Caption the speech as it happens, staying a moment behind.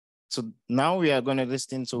So now we are going to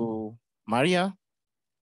listen to Maria.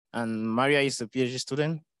 And Maria is a PhD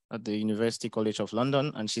student at the University College of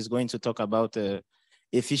London, and she's going to talk about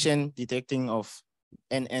efficient detecting of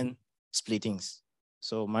NN splittings.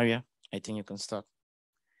 So Maria, I think you can start.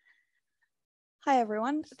 Hi,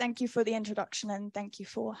 everyone. Thank you for the introduction and thank you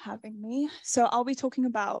for having me. So I'll be talking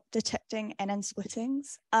about detecting NN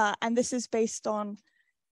splittings. And this is based on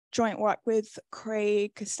joint work with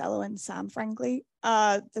Craig Costello and Sam Frankley.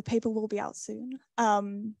 The paper will be out soon.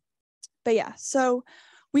 But yeah, so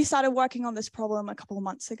we started working on this problem a couple of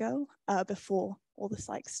months ago before all the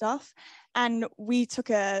psych stuff. And we took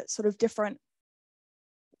a sort of different,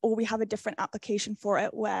 or we have a different application for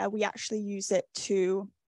it where we actually use it to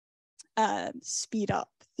speed up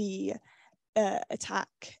the attack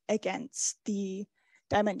against the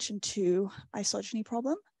dimension 2 isogeny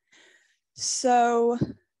problem. So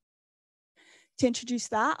to introduce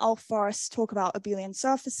that, I'll first talk about abelian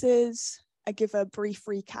surfaces. I give a brief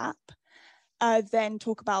recap, then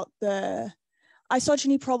talk about the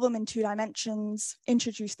isogeny problem in 2 dimensions,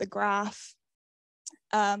 introduce the graph,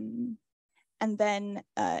 and then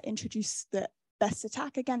introduce the best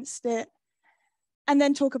attack against it, and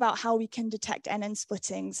then talk about how we can detect NN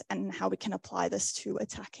splittings and how we can apply this to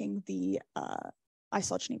attacking the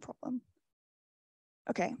isogeny problem.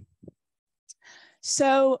 Okay.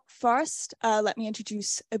 So first, let me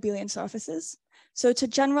introduce abelian surfaces. So to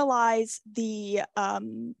generalize the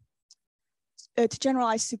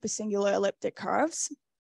supersingular elliptic curves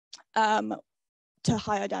to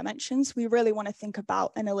higher dimensions, we really want to think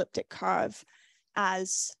about an elliptic curve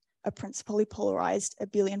as a principally polarized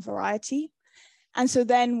abelian variety. And so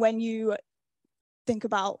then when you think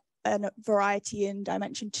about a variety in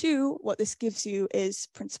dimension 2, what this gives you is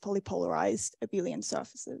principally polarized abelian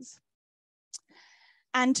surfaces.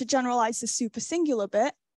 And to generalize the supersingular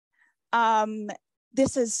bit,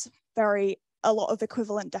 this is a lot of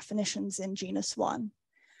equivalent definitions in genus 1.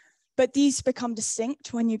 But these become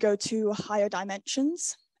distinct when you go to higher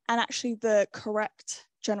dimensions. And actually the correct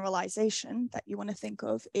generalization that you want to think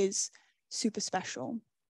of is superspecial.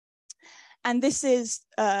 And this is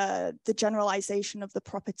the generalization of the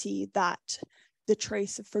property that the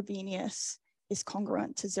trace of Frobenius is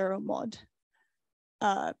congruent to 0 mod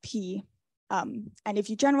P. And if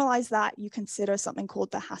you generalize that, you consider something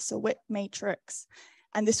called the Hasse-Witt matrix.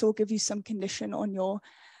 And this will give you some condition on your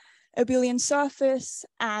abelian surface.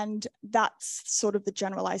 And that's sort of the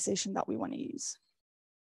generalization that we want to use.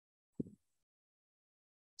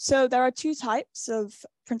 So there are 2 types of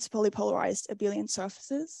principally polarized abelian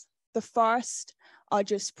surfaces. The first are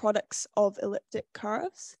just products of elliptic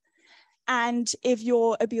curves. And if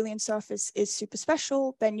your abelian surface is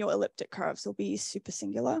superspecial, then your elliptic curves will be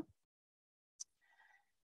supersingular.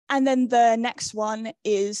 And then the next one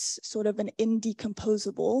is sort of an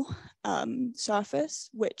indecomposable surface,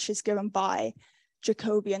 which is given by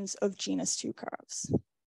Jacobians of genus 2 curves.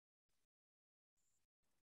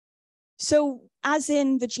 So as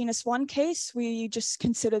in the genus 1 case, we just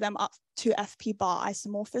consider them up to FP bar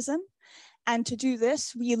isomorphism. And to do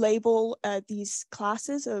this, we label these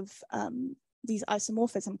classes of these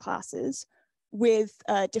isomorphism classes with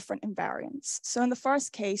different invariants. So in the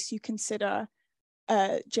first case, you consider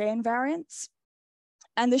J invariants.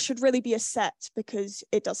 And this should really be a set because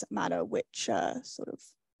it doesn't matter which sort of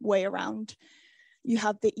way around you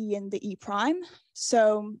have the E and the E prime.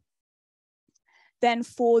 So then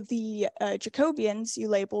for the Jacobians, you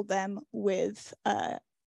label them with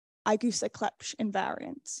Igusa-Klepsch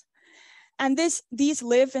invariants. And these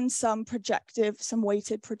live in some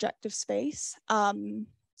weighted projective space. And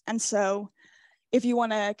so if you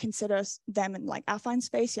want to consider them in like affine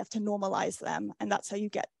space, you have to normalize them. And that's how you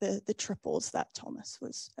get the triples that Thomas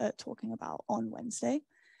was talking about on Wednesday.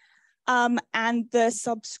 And the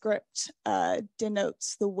subscript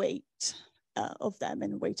denotes the weight of them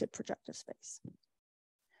in weighted projective space.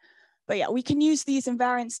 But yeah, we can use these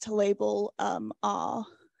invariants to label our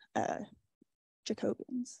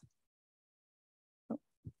Jacobians.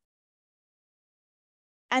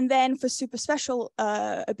 And then for superspecial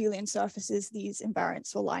abelian surfaces, these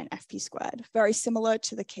invariants will lie in FP squared, very similar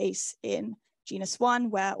to the case in genus 1,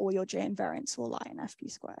 where all your J invariants will lie in FP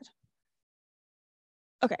squared.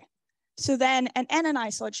 Okay, so then an NN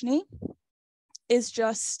isogeny is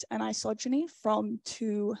just an isogeny from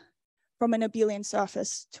an abelian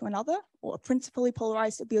surface to another, or a principally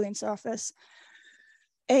polarized abelian surface,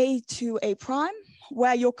 A to A prime,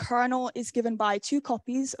 where your kernel is given by 2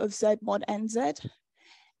 copies of Z mod NZ,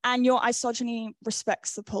 and your isogeny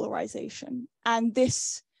respects the polarization. And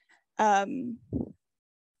this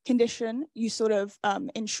condition, you sort of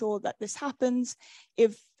ensure that this happens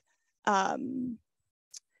if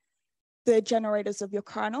the generators of your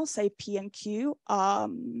kernel, say P and Q,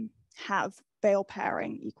 have Bail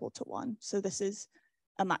pairing equal to 1. So this is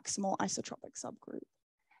a maximal isotropic subgroup.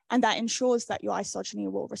 And that ensures that your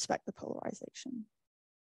isogeny will respect the polarization.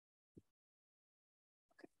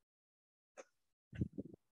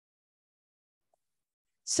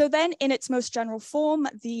 So then in its most general form,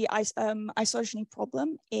 the isogeny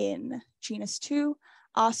problem in genus 2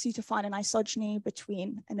 asks you to find an isogeny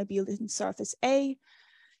between an abelian surface A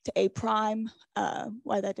to A prime,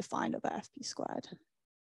 where they're defined over FP squared.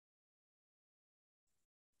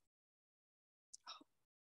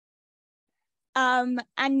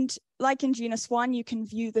 And like in genus 1, you can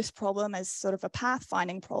view this problem as sort of a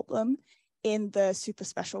path-finding problem in the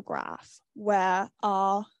superspecial graph, where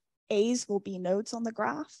our A's will be nodes on the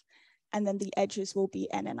graph, and then the edges will be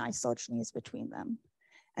NN isogenies between them.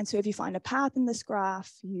 And so if you find a path in this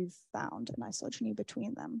graph, you've found an isogeny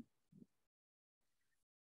between them.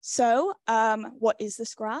 So what is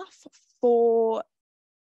this graph? So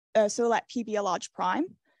let P be a large prime,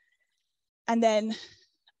 and then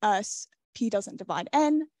P doesn't divide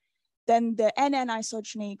N, then the NN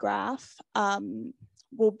isogeny graph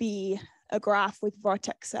will be a graph with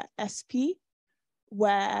vertex at SP,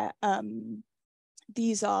 where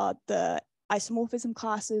these are the isomorphism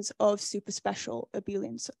classes of superspecial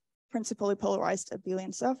abelian, principally polarized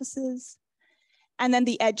abelian surfaces. And then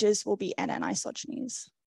the edges will be NN isogenies.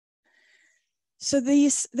 So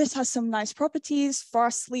this has some nice properties.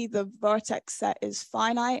 Firstly, the vertex set is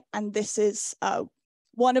finite, and this is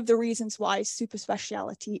one of the reasons why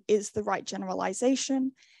superspeciality is the right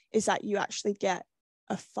generalization, is that you actually get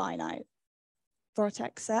a finite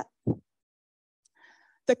vertex set.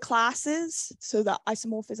 The classes, so the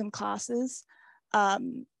isomorphism classes,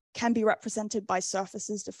 can be represented by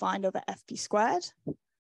surfaces defined over FP squared,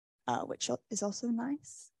 which is also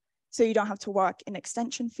nice. So you don't have to work in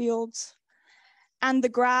extension fields. And the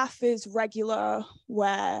graph is regular,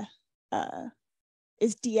 where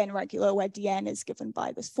is Dn regular, where Dn is given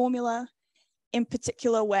by this formula. In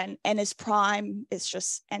particular, when n is prime, it's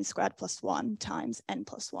just n squared plus 1 times n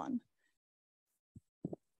plus 1.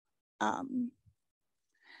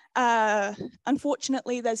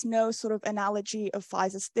 Unfortunately, there's no sort of analogy of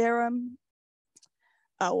Feiser's theorem,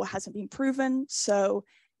 or hasn't been proven. So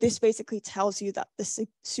this basically tells you that the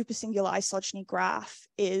supersingular isogeny graph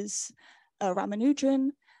is Ramanujan.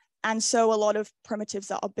 And so a lot of primitives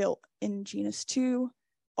that are built in genus 2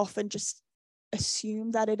 often just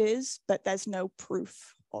assume that it is, but there's no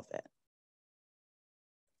proof of it.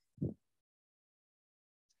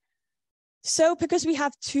 So because we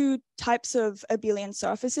have two types of abelian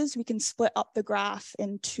surfaces, we can split up the graph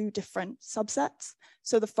in two different subsets.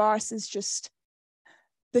 So the first is just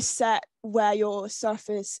the set where your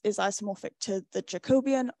surface is isomorphic to the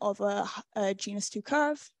Jacobian of a genus 2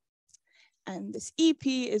 curve. And this EP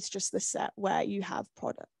is just the set where you have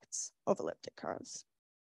products of elliptic curves.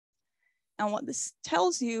 And what this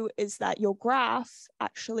tells you is that your graph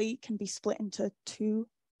actually can be split into two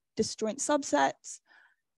disjoint subsets,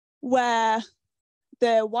 where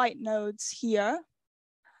the white nodes here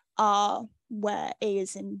are where A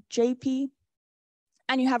is in JP,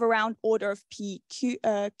 and you have around order of P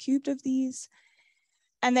cubed of these.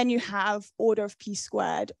 And then you have order of P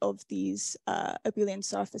squared of these abelian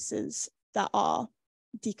surfaces that are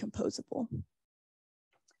decomposable.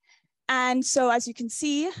 And so as you can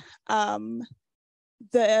see,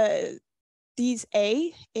 these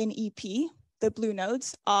A in EP, the blue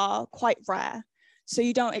nodes, are quite rare. So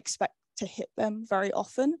you don't expect to hit them very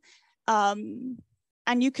often. And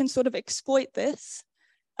you can sort of exploit this,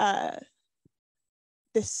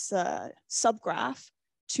 subgraph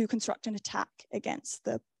to construct an attack against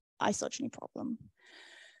the isogeny problem.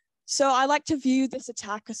 So I like to view this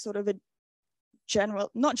attack as sort of a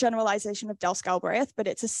not generalization of Delft-Galbraith, but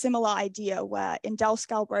it's a similar idea where in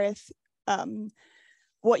Delft-Galbraith,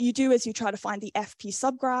 what you do is you try to find the FP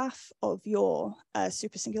subgraph of your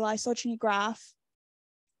supersingular isogeny graph.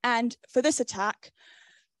 And for this attack,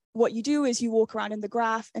 what you do is you walk around in the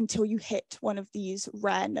graph until you hit one of these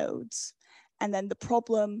rare nodes. And then the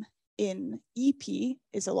problem in EP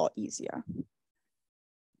is a lot easier.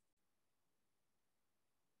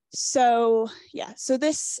 So yeah, so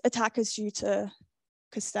this attack is due to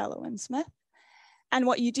Costello and Smith. And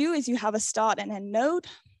what you do is you have a start and end node.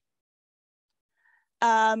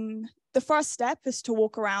 The first step is to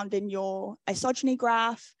walk around in your isogeny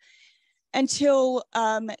graph until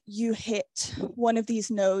you hit one of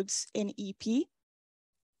these nodes in EP.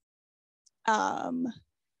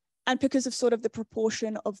 And because of sort of the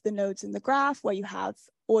proportion of the nodes in the graph, where you have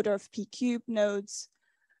order of P cubed nodes,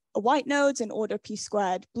 white nodes, and order P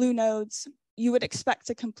squared blue nodes, you would expect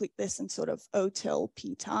to complete this in sort of O till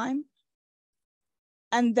P time.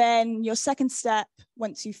 And then your second step,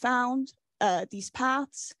 once you found these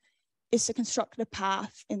paths, is to construct a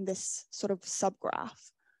path in this sort of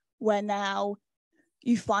subgraph, where now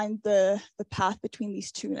you find the path between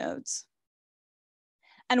these two nodes.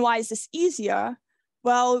 And why is this easier?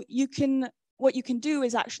 Well, what you can do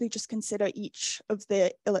is actually just consider each of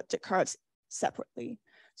the elliptic curves separately.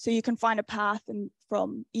 So you can find a path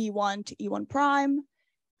from E1 to E1 prime,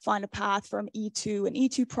 find a path from E2 and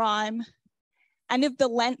E2 prime. And if the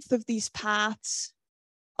length of these paths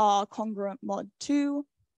are congruent mod 2,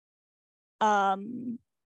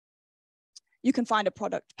 you can find a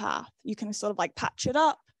product path. You can sort of like patch it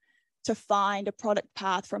up to find a product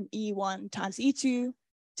path from E1 times E2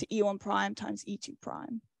 to E1 prime times E2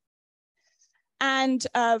 prime. And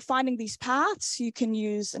finding these paths, you can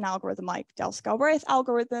use an algorithm like Delsky-Galbraith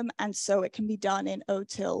algorithm, and so it can be done in O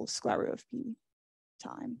till square root of P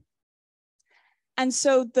time. And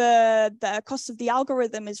so the cost of the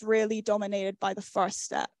algorithm is really dominated by the first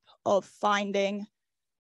step of finding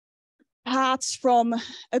paths from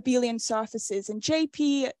abelian surfaces in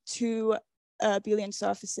JP to abelian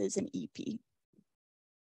surfaces in EP.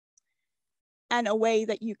 And a way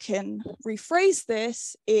that you can rephrase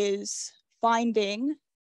this is finding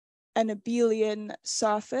an abelian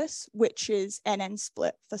surface, which is NN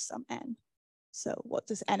split for some n. So what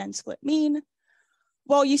does NN split mean?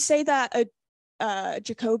 Well, you say that a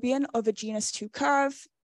Jacobian of a genus 2 curve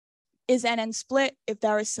is NN split if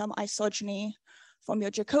there is some isogeny from your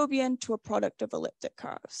Jacobian to a product of elliptic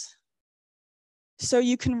curves. So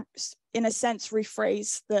you can, in a sense,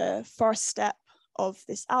 rephrase the first step of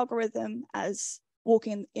this algorithm as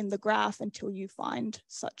walking in the graph until you find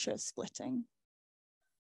such a splitting.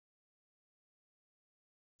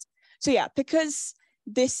 So yeah, because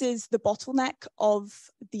this is the bottleneck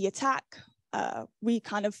of the attack, we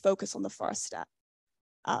kind of focus on the first step.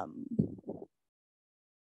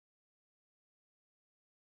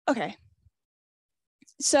 Okay,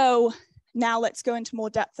 so now let's go into more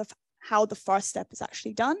depth of how the first step is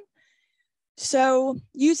actually done. So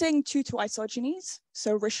using 2-2 isogenies,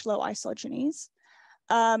 so Richelieu isogenies,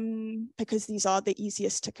 because these are the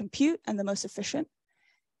easiest to compute and the most efficient,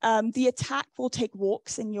 the attack will take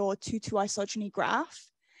walks in your 2-2 isogeny graph,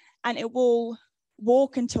 and it will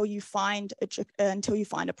walk until you find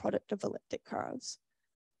a product of elliptic curves.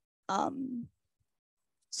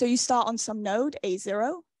 So you start on some node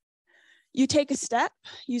A0. You take a step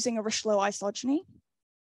using a Richelieu isogeny.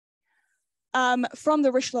 From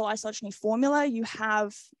the Richelieu isogeny formula, you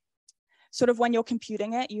have sort of when you're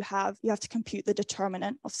computing it, you have to compute the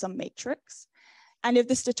determinant of some matrix. And if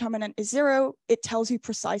this determinant is 0, it tells you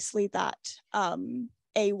precisely that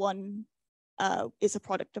A1 is a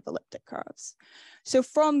product of elliptic curves. So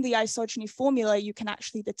from the isogeny formula, you can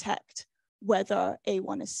actually detect whether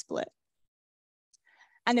A1 is split.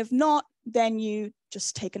 And if not, then you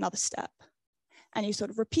just take another step. And you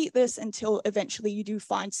sort of repeat this until eventually you do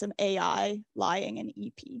find some AI lying in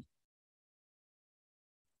EP.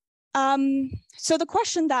 So the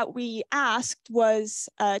question that we asked was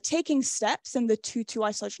taking steps in the 2-2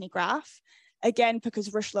 isogeny graph, again,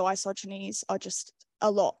 because Richelieu isogenies are just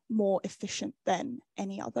a lot more efficient than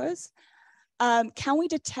any others. Can we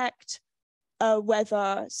detect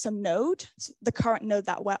whether some node, the current node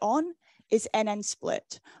that we're on, is NN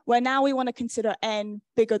split, where now we want to consider n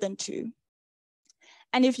bigger than 2.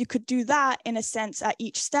 And if you could do that, in a sense, at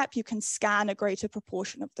each step, you can scan a greater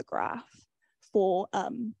proportion of the graph for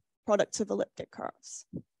products of elliptic curves.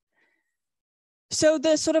 So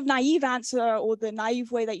the sort of naive answer, or the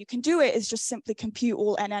naive way that you can do it, is just simply compute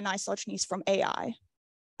all NN isogenies from AI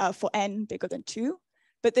for n bigger than 2.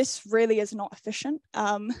 But this really is not efficient.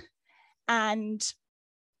 And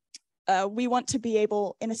we want to be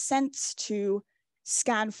able, in a sense, to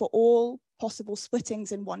scan for all possible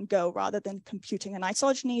splittings in one go, rather than computing an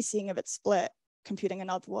isogeny, seeing if it's split, computing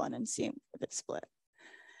another one, and seeing if it's split.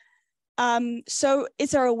 So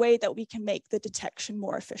is there a way that we can make the detection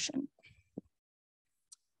more efficient?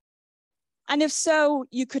 And if so,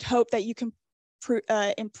 you could hope that you can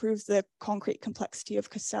improve the concrete complexity of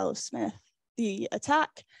Costello-Smith, the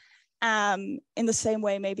attack, in the same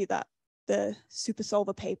way maybe that the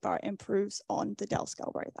supersolver paper improves on the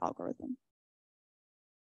Delsky-Galbraith algorithm.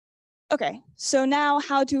 Okay, so now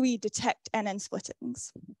how do we detect NN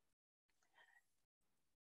splittings?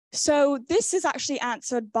 So this is actually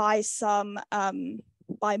answered by some,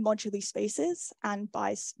 by moduli spaces and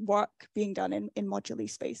by work being done in moduli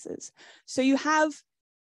spaces. So you have,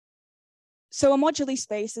 so a moduli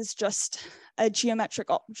space is just a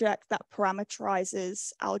geometric object that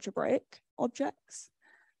parameterizes algebraic objects.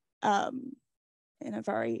 in a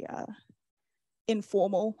very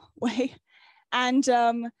informal way. And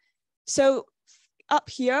so up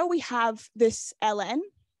here we have this Ln,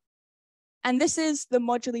 and this is the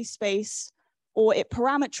moduli space, or it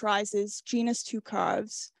parameterizes genus 2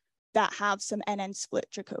 curves that have some NN split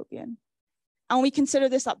Jacobian. And we consider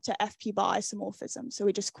this up to FP bar isomorphism. So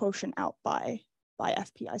we just quotient out by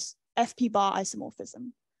FP bar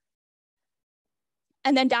isomorphism.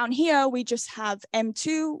 And then down here, we just have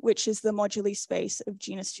M2, which is the moduli space of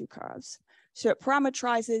genus 2 curves. So it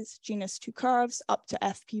parameterizes genus 2 curves up to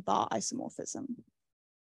FP bar isomorphism.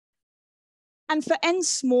 And for n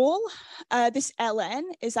small, this Ln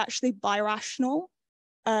is actually birational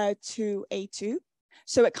to A2.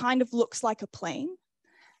 So it kind of looks like a plane.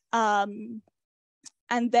 And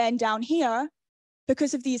then down here,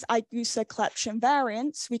 because of these Igusa-Klebsch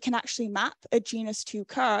invariants, we can actually map a genus 2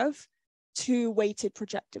 curve to weighted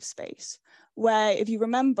projective space, where if you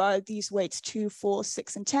remember, these weights 2, 4,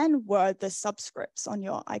 6, and 10 were the subscripts on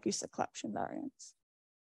your Igusa-Klebsch invariants.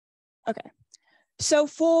 Okay, so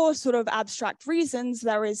for sort of abstract reasons,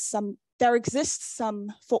 there exists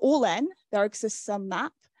some, for all n, there exists some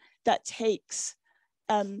map that takes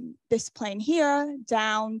this plane here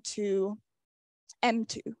down to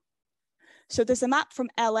M2. So there's a map from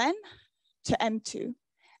Ln to M2,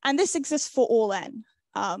 and this exists for all n.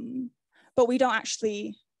 But we don't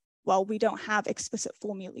actually, well, we don't have explicit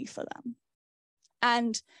formulae for them.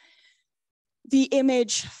 And the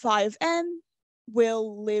image 5n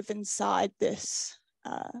will live inside this,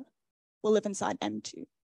 will live inside M2,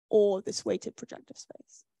 or this weighted projective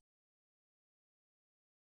space.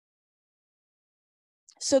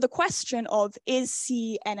 So the question of is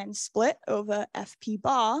C NN split over FP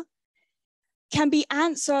bar can be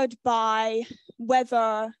answered by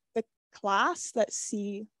whether the class that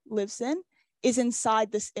C lives in is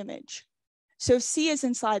inside this image. So if C is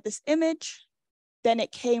inside this image, then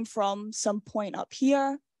it came from some point up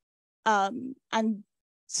here, and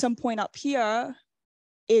some point up here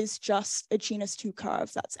is just a genus 2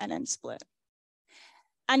 curve that's NN split.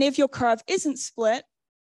 And if your curve isn't split,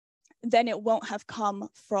 then it won't have come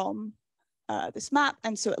from this map,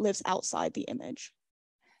 and so it lives outside the image.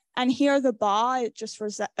 And here the bar, it just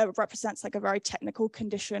represents like a very technical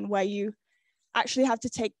condition where you actually have to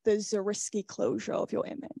take the Zariski closure of your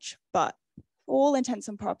image. But for all intents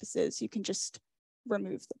and purposes, you can just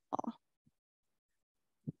remove the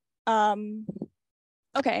bar.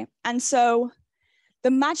 Okay, and so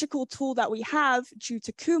the magical tool that we have due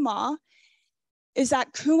to Kumar is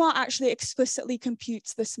that Kumar actually explicitly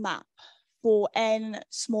computes this map for n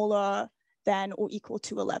smaller than or equal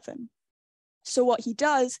to 11. So what he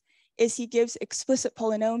does is he gives explicit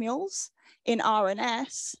polynomials in R and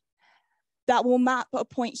S that will map a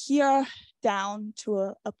point here down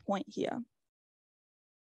to a point here.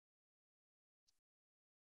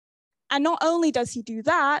 And not only does he do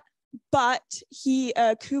that, but he,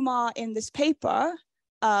 Kumar in this paper,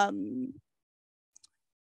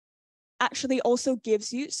 actually also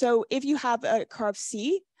gives you, so if you have a curve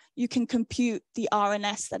C, you can compute the R and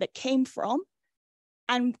S that it came from.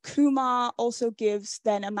 And Kumar also gives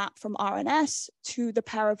then a map from R and S to the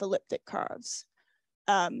pair of elliptic curves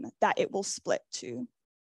that it will split to.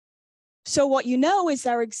 So what you know is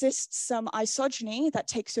there exists some isogeny that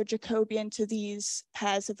takes your Jacobian to these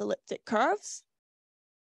pairs of elliptic curves.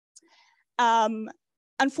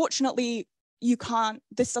 Unfortunately, you can't,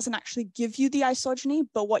 this doesn't actually give you the isogeny,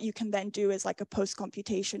 but what you can then do is like a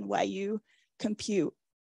post-computation where you compute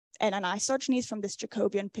NN isogenies from this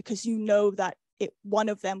Jacobian because you know that one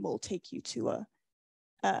of them will take you to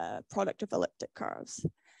a product of elliptic curves.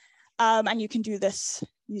 And you can do this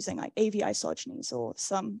using like AV isogenies or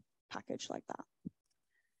some package like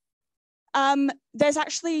that. There's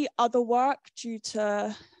actually other work due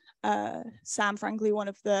to Sam Franklin, one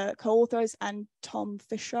of the co-authors, and Tom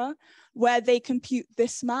Fisher, where they compute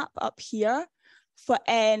this map up here for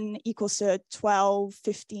n equals to 12,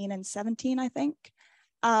 15, and 17, I think.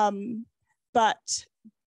 But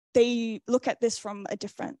they look at this from a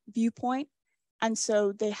different viewpoint. And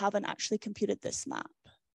so they haven't actually computed this map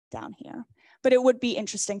down here. But it would be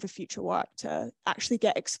interesting for future work to actually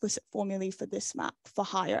get explicit formulae for this map for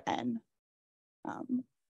higher n.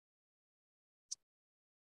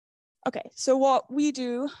 Okay, so what we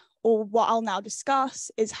do, or what I'll now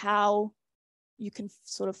discuss, is how you can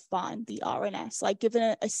sort of find the RNS. Like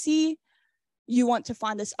given a C, you want to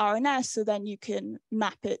find this RNS, so then you can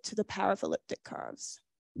map it to the pair of elliptic curves.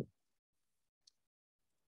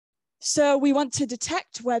 So we want to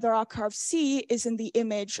detect whether our curve C is in the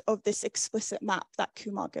image of this explicit map that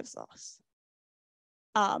Kumar gives us.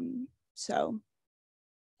 So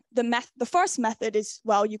the first method is,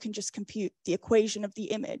 well, you can just compute the equation of the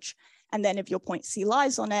image. And then if your point C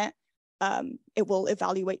lies on it, it will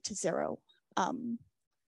evaluate to 0. And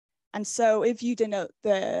so if you denote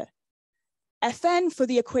the Fn for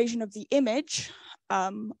the equation of the image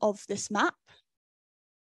of this map,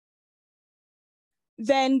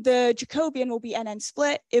 then the Jacobian will be NN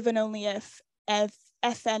split if and only if Fn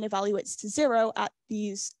evaluates to 0 at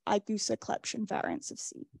these Igusa-Klebsch invariants of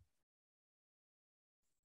C.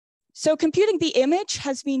 So computing the image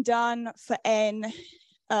has been done for n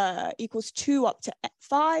equals 2 up to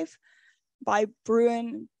 5 by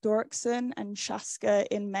Bruin, Doriksen, and Shaska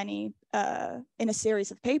in a series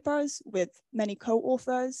of papers with many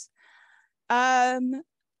co-authors.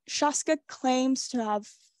 Shaska claims to have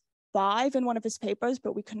 5 in one of his papers,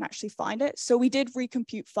 but we couldn't actually find it. So we did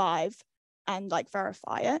recompute 5 and like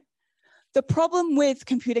verify it. The problem with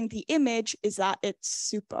computing the image is that it's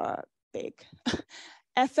super big.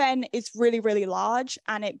 Fn is really, really large,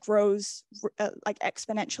 and it grows like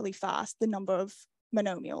exponentially fast, the number of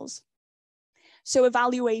monomials. So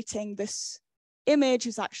evaluating this image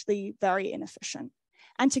is actually very inefficient.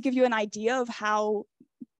 And to give you an idea of how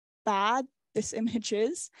bad this image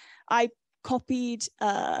is, I copied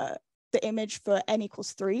the image for n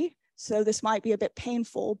equals 3. So this might be a bit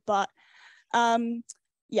painful, but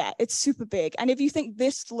yeah, it's super big. And if you think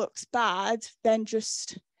this looks bad, then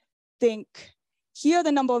just think, here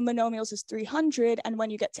the number of monomials is 300, and when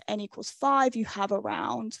you get to n equals 5, you have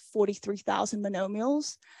around 43,000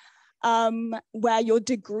 monomials, where your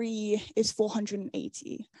degree is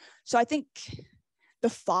 480. So I think the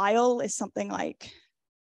file is something like,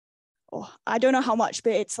 oh, I don't know how much,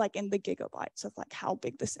 but it's like in the gigabytes of like how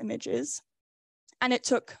big this image is. And it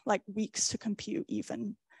took like weeks to compute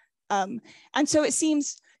even. And so it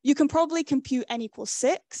seems you can probably compute n equals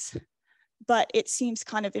 6, but it seems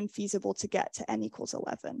kind of infeasible to get to n equals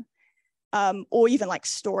 11, or even like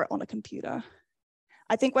store it on a computer.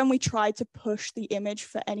 I think when we tried to push the image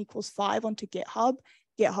for n equals 5 onto GitHub,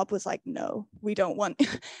 GitHub was like, no, we don't want,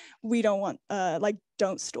 like,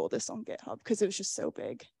 don't store this on GitHub because it was just so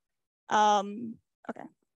big. Okay.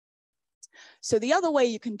 So the other way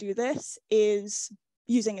you can do this is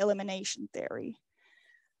using elimination theory.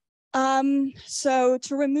 So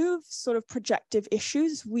to remove sort of projective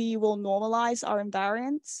issues, we will normalize our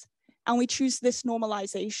invariants, and we choose this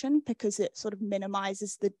normalization because it sort of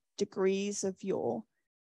minimizes the degrees of your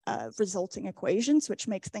resulting equations, which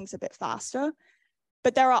makes things a bit faster.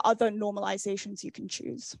 But there are other normalizations you can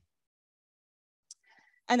choose.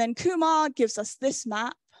 And then Kumar gives us this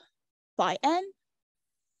map by n,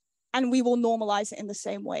 and we will normalize it in the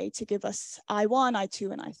same way to give us I1,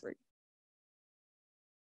 I2, and I3.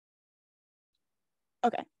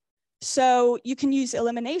 Okay, so you can use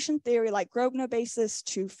elimination theory like Grosvenor basis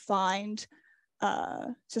to find,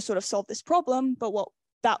 to sort of solve this problem, but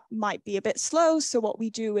that might be a bit slow. So what we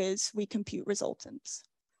do is we compute resultants.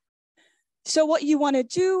 So what you want to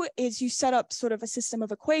do is you set up sort of a system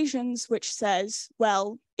of equations which says,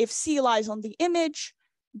 well, if C lies on the image,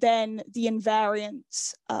 then the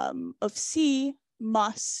invariants of C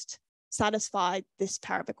must satisfy this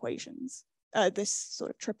pair of equations, this sort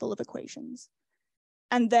of triple of equations.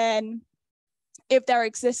 And then if there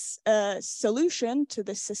exists a solution to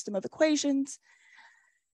this system of equations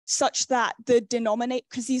such that the denominator,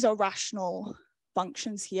 because these are rational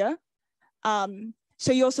functions here,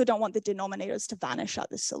 so you also don't want the denominators to vanish at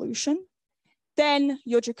this solution, then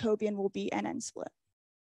your Jacobian will be NN split.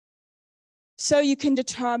 So you can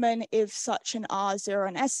determine if such an R0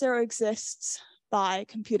 and S0 exists by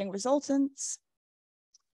computing resultants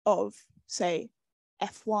of, say,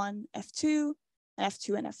 F1, F2, and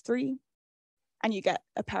F2 and F3, and you get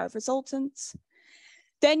a pair of resultants.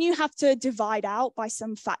 Then you have to divide out by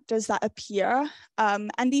some factors that appear,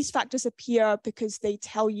 and these factors appear because they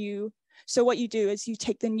tell you, so what you do is you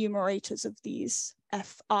take the numerators of these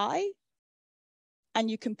Fi,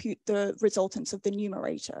 and you compute the resultants of the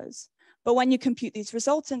numerators. But when you compute these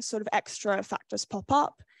resultants, sort of extra factors pop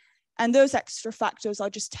up, and those extra factors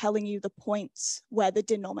are just telling you the points where the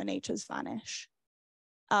denominators vanish.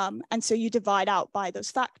 And so you divide out by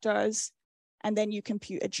those factors, and then you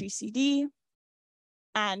compute a GCD.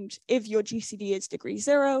 And if your GCD is degree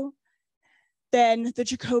 0, then the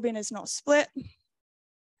Jacobian is not split,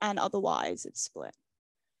 and otherwise it's split.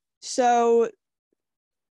 So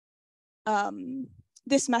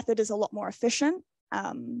this method is a lot more efficient,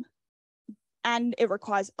 and it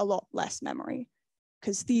requires a lot less memory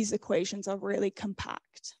because these equations are really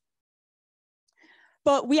compact.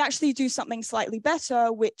 But we actually do something slightly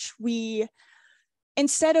better, which we,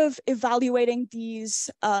 instead of evaluating these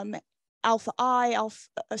alpha I,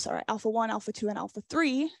 alpha 1, alpha 2, and alpha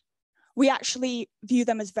 3, we actually view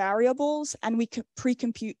them as variables, and we can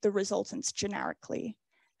pre-compute the resultants generically,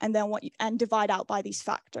 and then divide out by these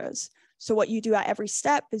factors. So what you do at every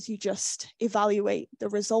step is you just evaluate the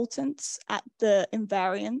resultants at the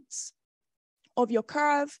invariance of your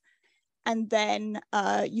curve, and then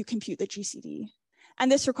you compute the GCD.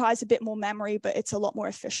 And this requires a bit more memory, but it's a lot more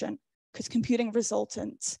efficient because computing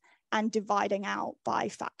resultants and dividing out by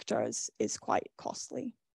factors is quite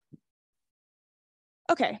costly.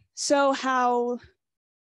 Okay, so how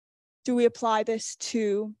do we apply this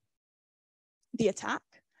to the attack?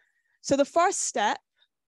 So the first step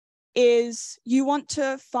is you want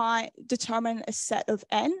to determine a set of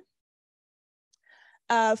n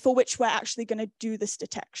for which we're actually going to do this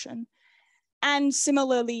detection. And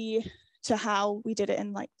similarly to how we did it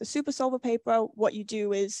in like the super solver paper, what you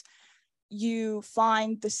do is you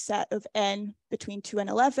find the set of n between 2 and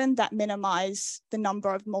 11 that minimize the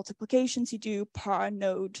number of multiplications you do per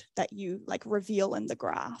node that you like reveal in the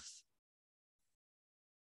graph.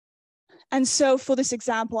 And so for this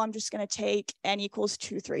example, I'm just going to take n equals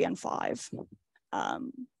 2, 3, and 5. Okay,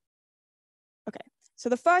 so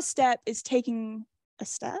the first step is taking a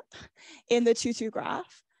step in the 2, 2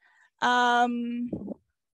 graph. And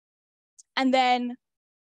then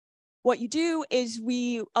what you do is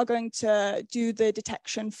we are going to do the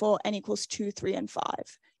detection for n equals 2, 3, and 5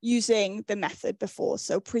 using the method before.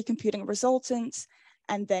 So pre-computing resultants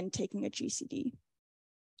and then taking a GCD.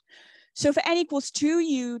 So for n equals 2,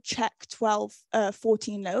 you check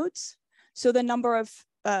 14 nodes. So the number of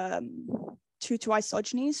 2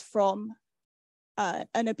 isogenies from an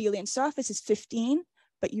abelian surface is 15,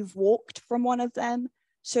 but you've walked from one of them.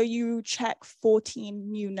 So you check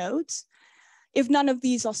 14 new nodes. If none of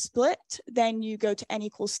these are split, then you go to n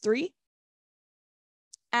equals 3.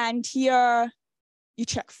 And here you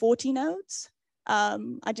check 40 nodes. I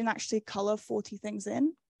didn't actually color 40 things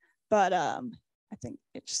in, but I think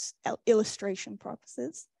it's illustration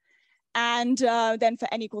purposes. And then for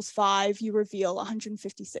n equals 5, you reveal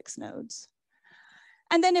 156 nodes.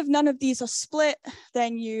 And then if none of these are split,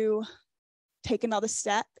 then you take another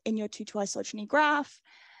step in your 2 isogeny graph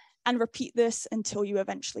and repeat this until you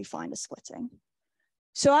eventually find a splitting.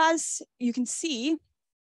 So as you can see,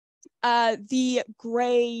 the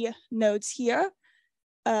gray nodes here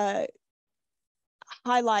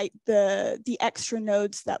highlight the extra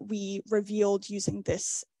nodes that we revealed using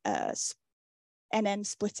this NN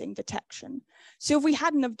splitting detection. So if we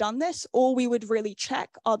hadn't have done this, all we would really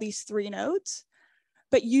check are these 3 nodes.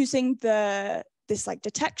 But using this like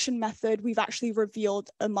detection method, we've actually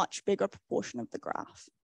revealed a much bigger proportion of the graph.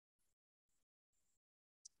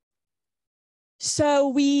 So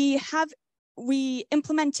we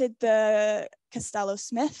implemented the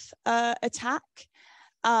Costello-Smith attack,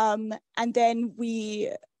 and then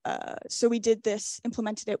so we did this,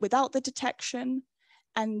 implemented it without the detection,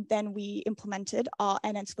 and then we implemented our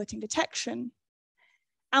NN splitting detection.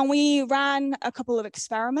 And we ran a couple of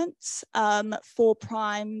experiments for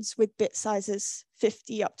primes with bit sizes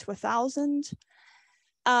 50 up to 1,000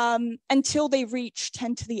 until they reached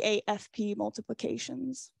 10 to the 8 FP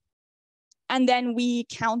multiplications. And then we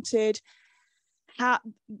counted how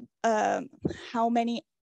many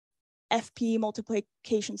FP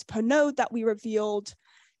multiplications per node that we revealed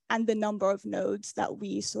and the number of nodes that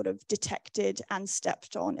we sort of detected and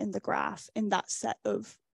stepped on in the graph in that set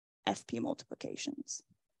of FP multiplications.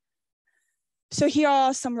 So here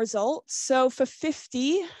are some results. So for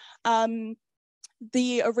 50,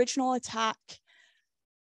 the original attack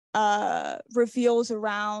reveals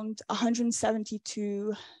around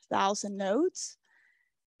 172,000 nodes.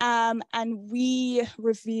 And we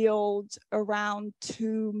revealed around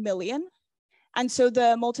 2 million. And so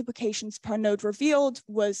the multiplications per node revealed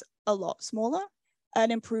was a lot smaller, an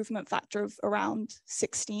improvement factor of around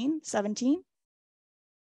 16, 17.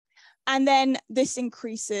 And then this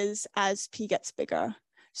increases as P gets bigger.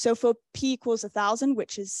 So for P equals 1,000,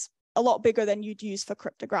 which is a lot bigger than you'd use for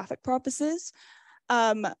cryptographic purposes,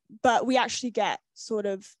 but we actually get sort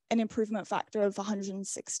of an improvement factor of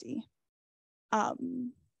 160.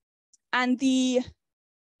 And the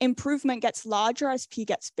improvement gets larger as P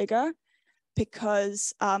gets bigger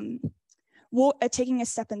because taking a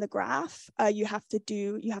step in the graph, you have to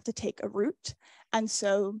take a root. And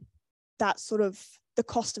so that's sort of, the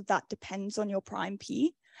cost of that depends on your prime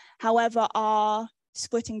P. However, our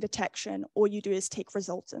splitting detection, all you do is take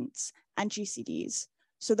resultants and GCDs.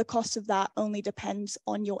 So the cost of that only depends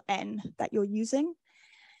on your N that you're using.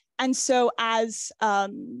 And so as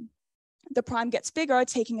the prime gets bigger,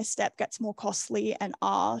 taking a step gets more costly and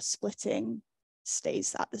our splitting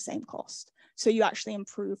stays at the same cost. So you actually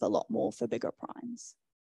improve a lot more for bigger primes.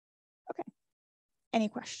 Okay, any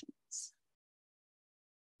questions?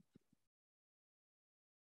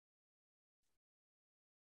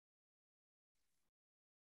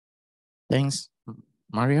 Thanks,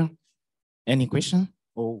 Mario. Any question?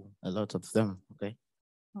 Oh, a lot of them, okay.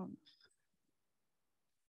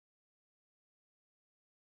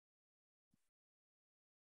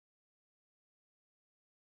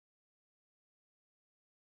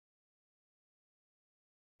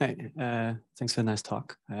 Hey, thanks for a nice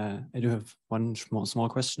talk. I do have one small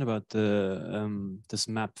question about the this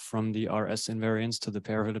map from the RS invariance to the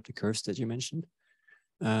pair of elliptic curves that you mentioned.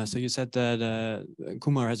 So you said that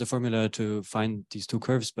Kumar has a formula to find these two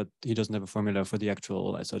curves, but he doesn't have a formula for the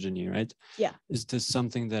actual isogeny, right? Yeah. Is this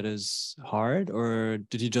something that is hard, or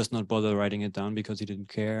did he just not bother writing it down because he didn't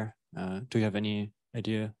care? Do you have any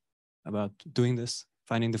idea about doing this,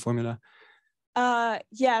 finding the formula?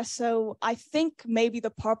 Yeah, so I think maybe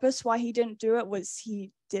the purpose why he didn't do it was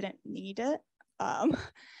he didn't need it.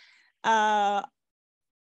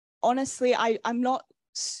 Honestly, I'm not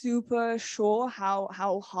super sure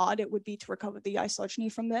how hard it would be to recover the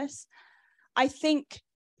isogeny from this. I think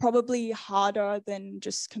probably harder than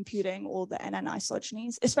just computing all the NN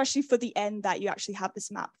isogenies, especially for the n that you actually have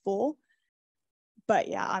this map for. But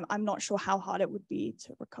yeah, I'm not sure how hard it would be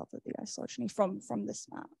to recover the isogeny from this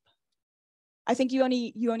map. I think you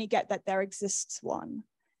only get that there exists one,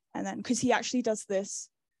 and then because he actually does this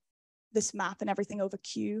map and everything over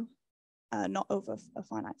Q, not over a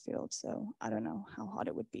finite field. So I don't know how hard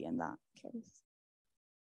it would be in that case.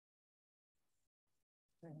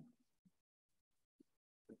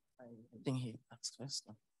 I think he asked first.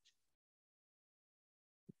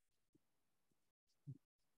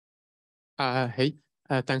 Hey,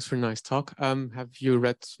 thanks for a nice talk. Have you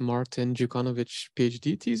read Martin Djukanovic's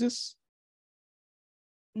PhD thesis?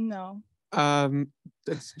 No.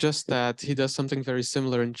 It's just that he does something very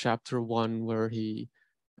similar in chapter 1, where he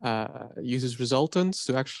uses resultants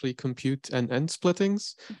to actually compute NN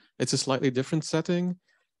splittings. It's a slightly different setting.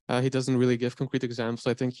 He doesn't really give concrete examples.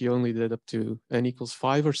 I think he only did up to n equals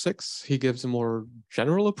 5 or 6. He gives a more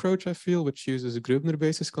general approach, I feel, which uses Grubner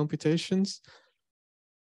basis computations.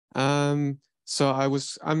 So I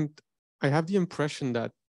have the impression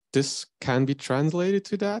that this can be translated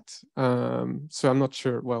to that. So I'm not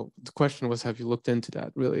sure. Well, the question was, have you looked into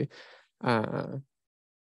that really?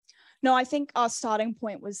 No, I think our starting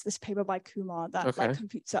point was this paper by Kumar that like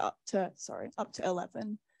computes it up to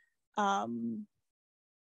 11.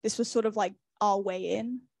 This was sort of like our way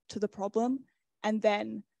in to the problem. And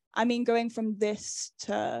then, I mean, going from this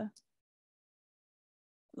to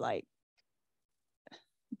like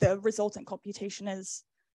the resultant computation is,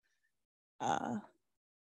 I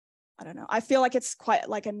don't know. I feel like it's quite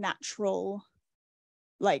like a natural,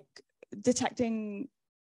 like computing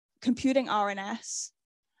RNS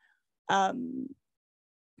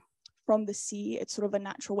from the C. It's sort of a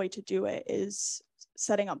natural way to do it is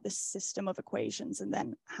setting up this system of equations, and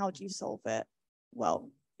then how do you solve it? Well,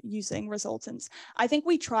 using resultants. I think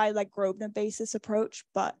we tried like Grosvenor basis approach,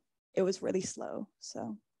 but it was really slow.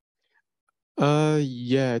 So.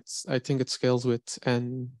 Yeah, I think it scales with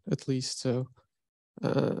n at least. So,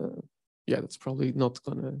 yeah, that's probably not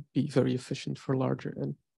gonna be very efficient for larger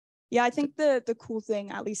n. Yeah, I think the cool thing,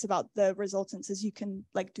 at least about the resultants, is you can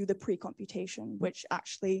like do the pre-computation, which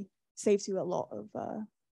actually saves you a lot of.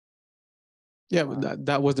 Yeah, but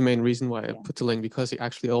that was the main reason why I put the link, because he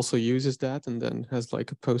actually also uses that and then has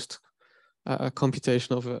like a post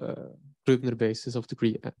computation of a Grubner basis of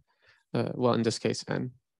degree, well, in this case,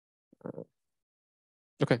 n.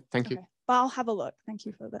 Okay, thank you. But I'll have a look. Thank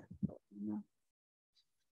you for that.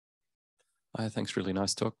 Hi, thanks. Really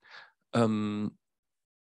nice talk.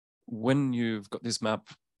 When you've got this map,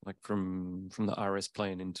 like from the RS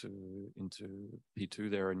plane into P2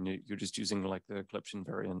 there, and you're just using like the Clebsch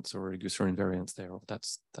invariance or Gusser invariance there,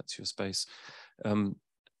 that's your space.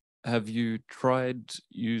 Have you tried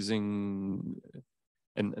using,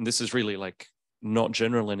 and this is really like not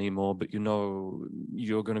general anymore, but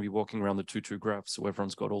you're going to be walking around the 2-2 graph, so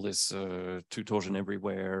everyone's got all this 2 torsion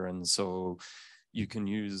everywhere, and so you can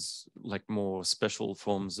use like more special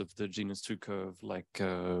forms of the genus 2 curve, like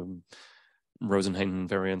Rosenhain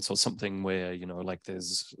invariance or something, where like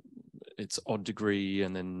it's odd degree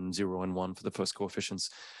and then 0 and 1 for the first coefficients.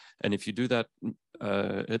 And if you do that,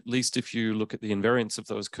 at least if you look at the invariance of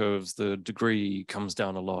those curves, the degree comes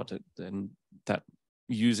down a lot, and that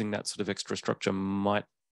using that sort of extra structure might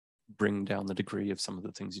bring down the degree of some of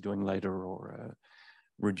the things you're doing later, or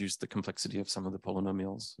reduce the complexity of some of the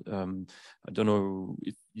polynomials. I don't know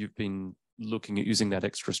if you've been looking at using that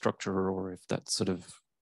extra structure, or if that's sort of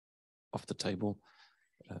off the table.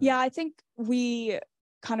 Yeah, I think we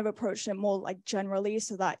kind of approached it more like generally,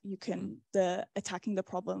 so that you can attacking the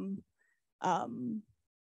problem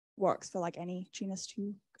works for like any genus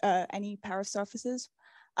 2, any pair of surfaces.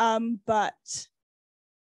 But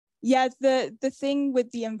yeah, the thing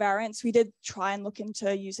with the invariants, we did try and look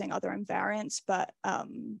into using other invariants, but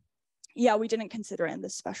yeah, we didn't consider it in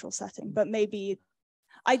this special setting. But maybe,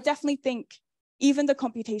 I definitely think even the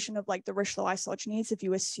computation of like the Richelieu isogenies, if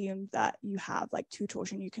you assume that you have like 2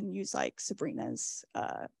 torsion, you can use like Sabrina's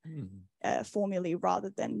formulae rather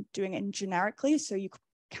than doing it generically. So you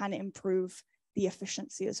can improve the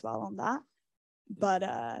efficiency as well on that. But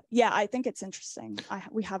yeah, I think it's interesting.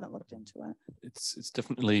 We haven't looked into it. It's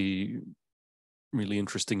definitely really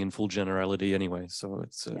interesting in full generality anyway. So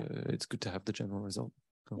it's good to have the general result.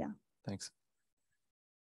 Cool. Yeah. Thanks.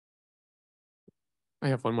 I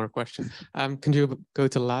have one more question. Can you go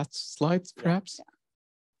to last slide, perhaps? Yeah.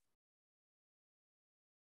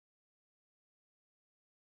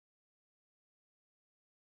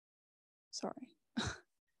 Sorry.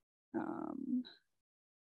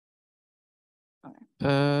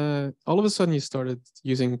 Okay. All of a sudden you started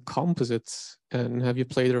using composites, and have you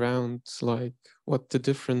played around like what the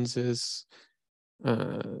difference is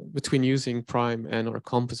between using prime n or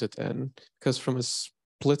composite n? Because from a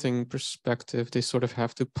splitting perspective, they sort of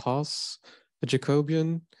have to pass the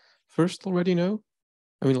Jacobian first already, no?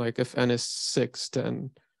 I mean, like if n is 6,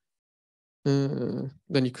 then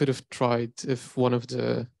you could have tried if one of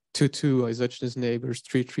the 2-2 isogenious neighbors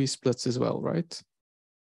 3-3 splits as well, right?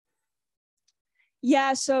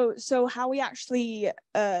 Yeah, so how we actually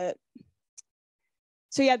so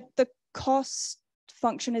yeah, the cost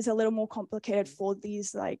function is a little more complicated for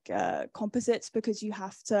these like composites, because you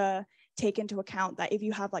have to take into account that if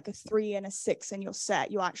you have like a 3 and a 6 in your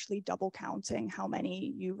set, you're actually double counting how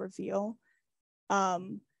many you reveal.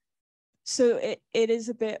 So it is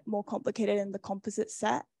a bit more complicated in the composite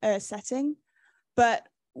setting, but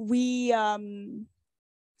we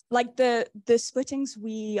like the splittings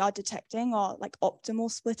we are detecting are like optimal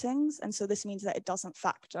splittings, and so this means that it doesn't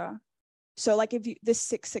factor. So like if you this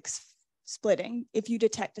 6-6 splitting, if you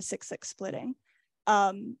detect a 6-6 splitting,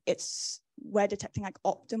 we're detecting like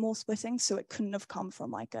optimal splitting, so it couldn't have come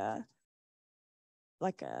from like a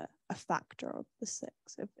factor of the 6,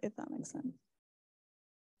 if that makes sense.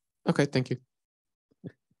 Okay, thank you.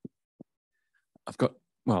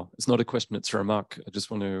 Well, it's not a question, it's a remark. I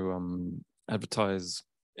just want to advertise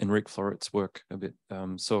Enrique Floret's work a bit.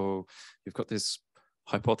 So you've got this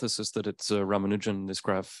hypothesis that it's Ramanujan, this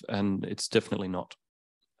graph, and it's definitely not.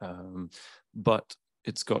 But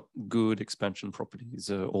it's got good expansion properties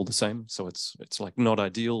all the same. So it's like not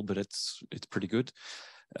ideal, but it's pretty good.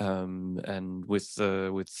 And with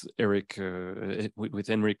Eric, with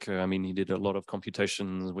Enrique, I mean, he did a lot of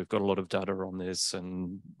computations. We've got a lot of data on this,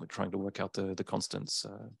 and we're trying to work out the constants.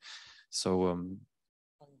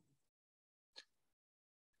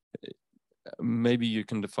 Maybe you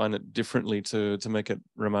can define it differently to make it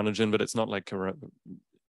Ramanujan, but it's not like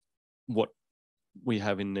what we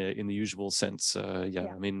have in the usual sense. Yeah,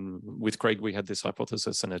 I mean, with Craig, we had this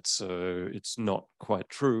hypothesis, and it's not quite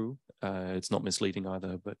true. It's not misleading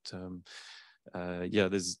either, but yeah,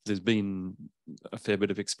 there's been a fair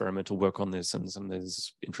bit of experimental work on this, and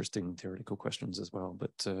there's interesting theoretical questions as well.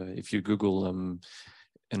 But if you Google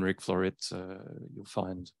Enrique Floret, you'll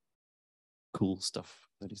find cool stuff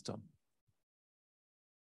that he's done.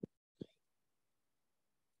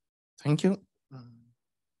 Thank you.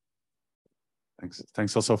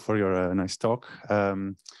 Thanks also for your nice talk.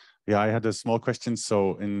 Yeah, I had a small question.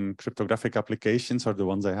 So in cryptographic applications, or the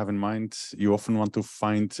ones I have in mind, you often want to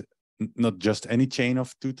find not just any chain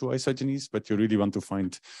of 2-2 isogenies, but you really want to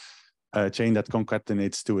find a chain that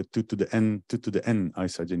concatenates to a 2 to the n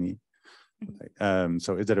isogeny.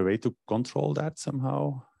 So is there a way to control that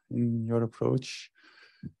somehow in your approach?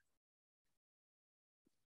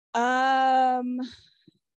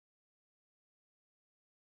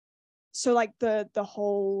 So like the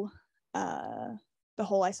whole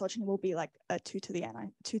isogeny will be like a 2 to the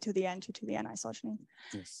n isogeny.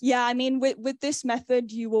 Yes. Yeah, I mean, with this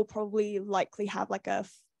method, you will probably likely have like a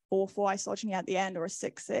 4-4 isogeny at the end, or a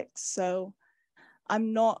 6-6. So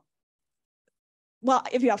I'm not, well,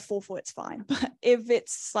 if you have 4-4, it's fine. But if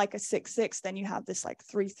it's like a 6-6, then you have this like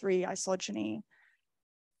 3-3 isogeny.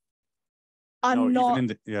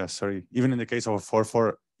 Even in the case of a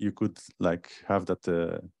 4-4, you could like have that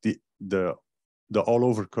the all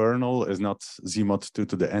over kernel is not Z mod 2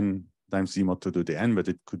 to the n times Z mod 2 to the n, but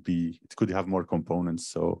it could have more components.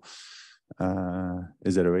 So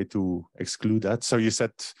is there a way to exclude that? So you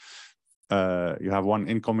said you have one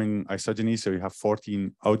incoming isogeny, so you have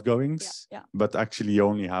 14 outgoings, but actually you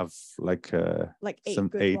only have like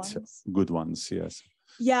eight good ones. Yes.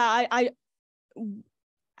 Yeah,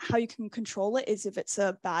 how you can control it is if it's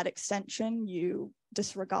a bad extension, you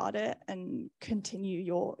disregard it and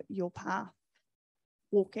continue your path,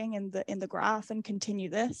 walking in the graph and continue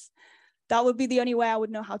this. That would be the only way I would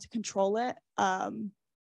know how to control it. But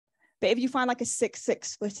if you find like a 6-6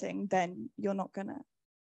 splitting, then you're not gonna,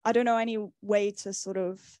 I don't know any way to sort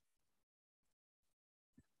of,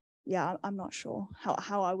 yeah, I'm not sure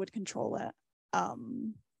how I would control it.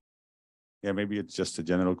 Yeah, maybe it's just a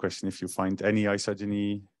general question. If you find any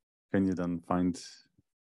isogeny, can you then find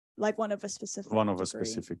like one of a specific a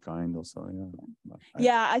specific kind also? Yeah.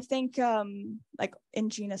 Yeah, I think like in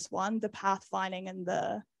genus 1, the path finding and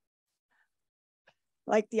the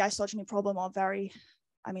isogeny problem are very,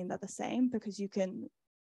 I mean, they're the same, because you can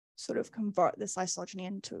sort of convert this isogeny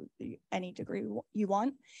into any degree you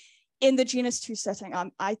want. In the genus 2 setting,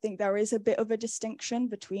 I think there is a bit of a distinction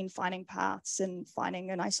between finding paths and finding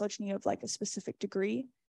an isogeny of like a specific degree,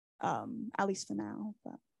 at least for now.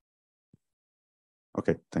 But.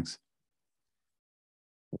 Okay, thanks.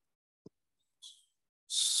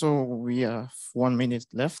 So we have 1 minute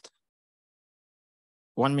left.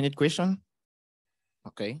 1 minute question.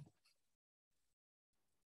 Okay.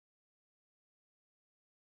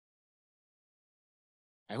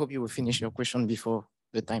 I hope you will finish your question before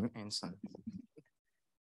the time ends.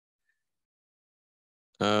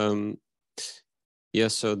 Yeah,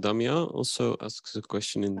 so Damia also asks a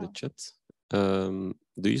question in the chat.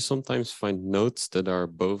 Do you sometimes find nodes that are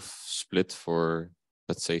both split for,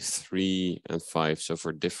 let's say, 3 and 5, so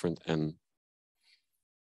for different n?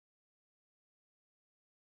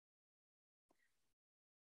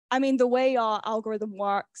 I mean, the way our algorithm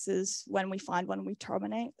works is when we find one, we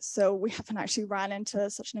terminate. So we haven't actually ran into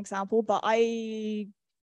such an example, but I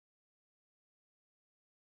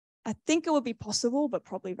think it would be possible, but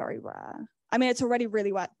probably very rare. I mean, it's already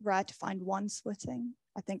really rare to find 1 splitting.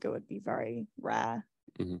 I think it would be very rare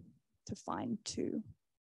to find 2.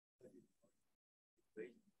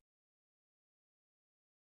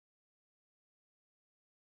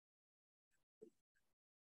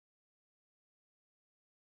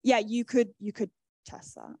 Yeah, you could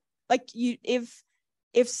test that. Like if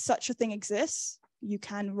such a thing exists, you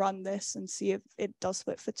can run this and see if it does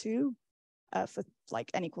split for 2, for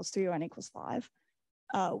like n equals 3 or n equals 5.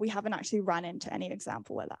 We haven't actually ran into any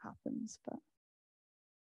example where that happens, but.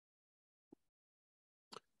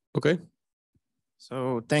 Okay.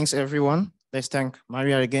 So thanks everyone. Let's thank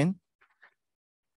Maria again.